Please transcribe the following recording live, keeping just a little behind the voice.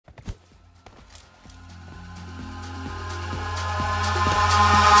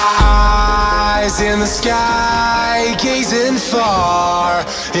in the sky, gazing far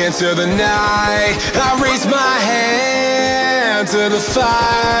into the night. I raise my hand to the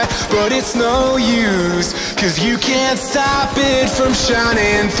fire, but it's no use, 'cause you can't stop it from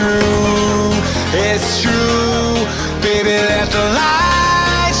shining through. It's true, baby, let the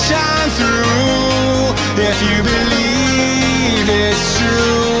light shine through. If you believe it's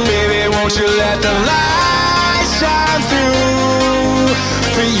true, baby, won't you let the light shine through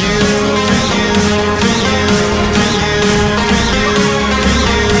for you, for you, for you, for you, for you, for you,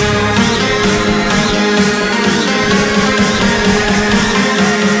 for you, for you,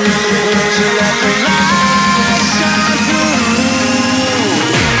 won't you let the light shine through?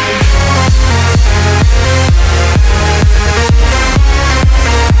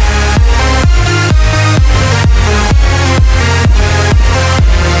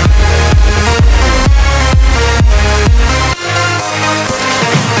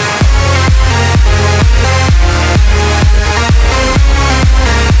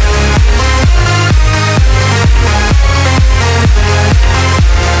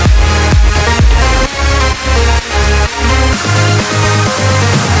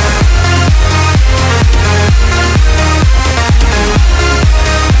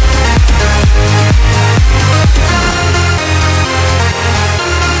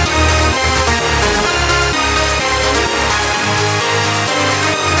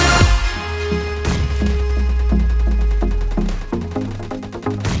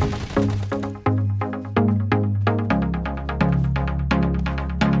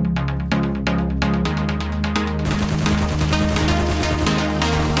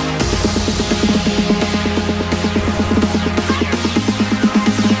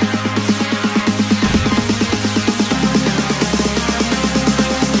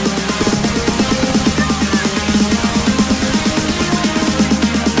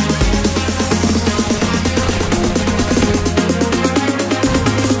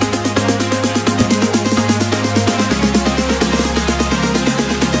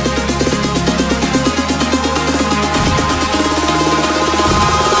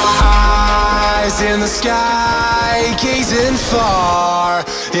 In the sky, gazing far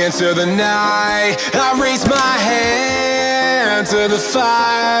into the night. I raise my hand to the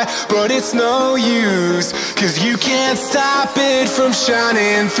fire, but it's no use, 'cause you can't stop it from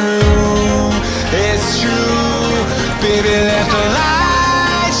shining through. It's true, baby, let the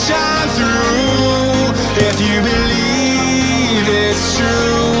light shine through. If you believe it's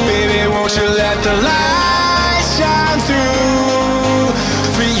true, baby, won't you let the light shine through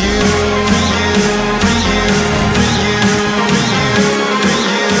for you, for you.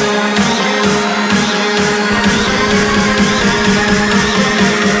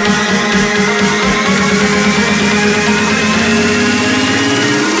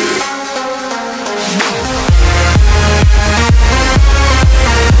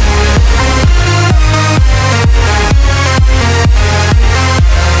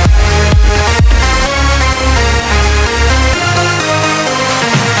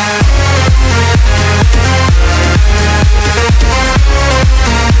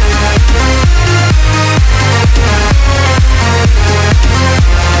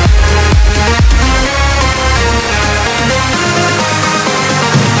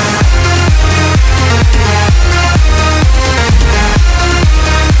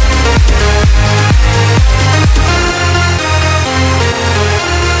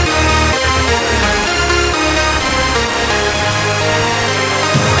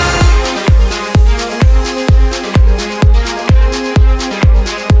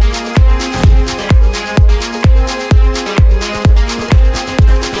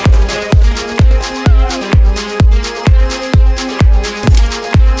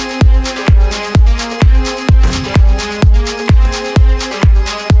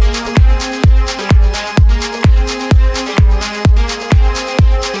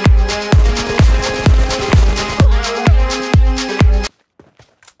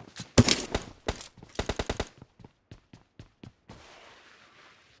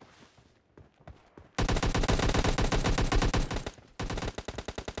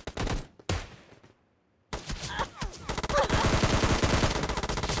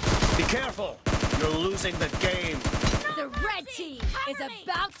 Be careful! You're losing the game. The red team is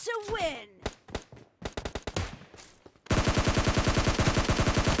about to win.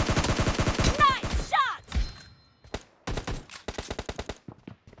 Nice shot!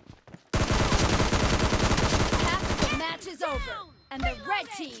 Half the match is over, and the red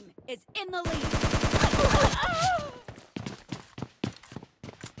team is in the lead.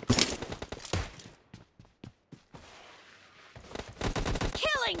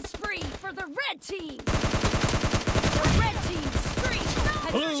 Kill Killing spree for the red team. The red team's streak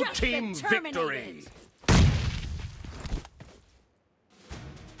has Blue just team been terminated. victory.